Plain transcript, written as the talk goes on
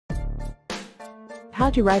How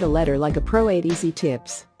to write a letter like a pro. 8 easy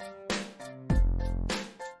tips.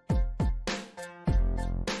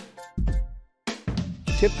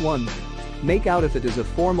 Tip 1. Make out if it is a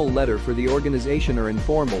formal letter for the organization or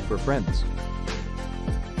informal for friends.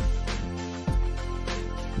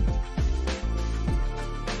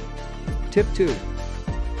 Tip 2.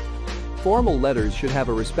 Formal letters should have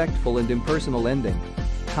a respectful and impersonal ending.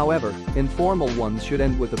 However, informal ones should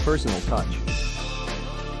end with a personal touch.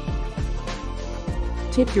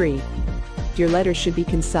 Tip 3. Your letters should be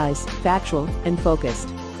concise, factual, and focused.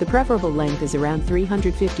 The preferable length is around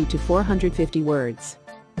 350 to 450 words.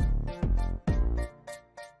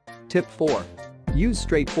 Tip 4. Use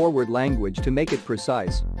straightforward language to make it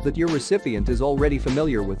precise, that your recipient is already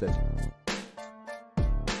familiar with it.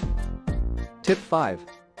 Tip 5.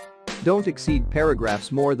 Don't exceed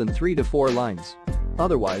paragraphs more than 3 to 4 lines.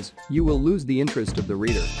 Otherwise, you will lose the interest of the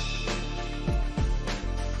reader.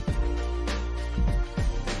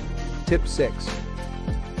 Tip 6.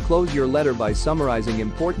 Close your letter by summarizing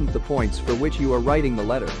the points for which you are writing the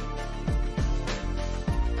letter.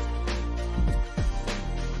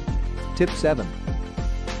 Tip 7.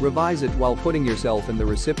 Revise it while putting yourself in the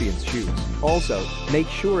recipient's shoes. Also, make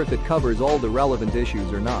sure if it covers all the relevant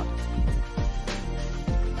issues or not.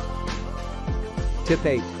 Tip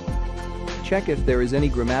 8. Check if there is any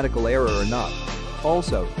grammatical error or not.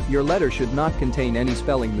 Also, your letter should not contain any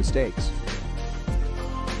spelling mistakes.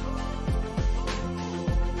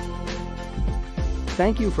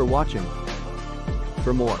 Thank you for watching.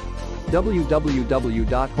 For more,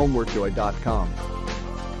 www.homeworkjoy.com.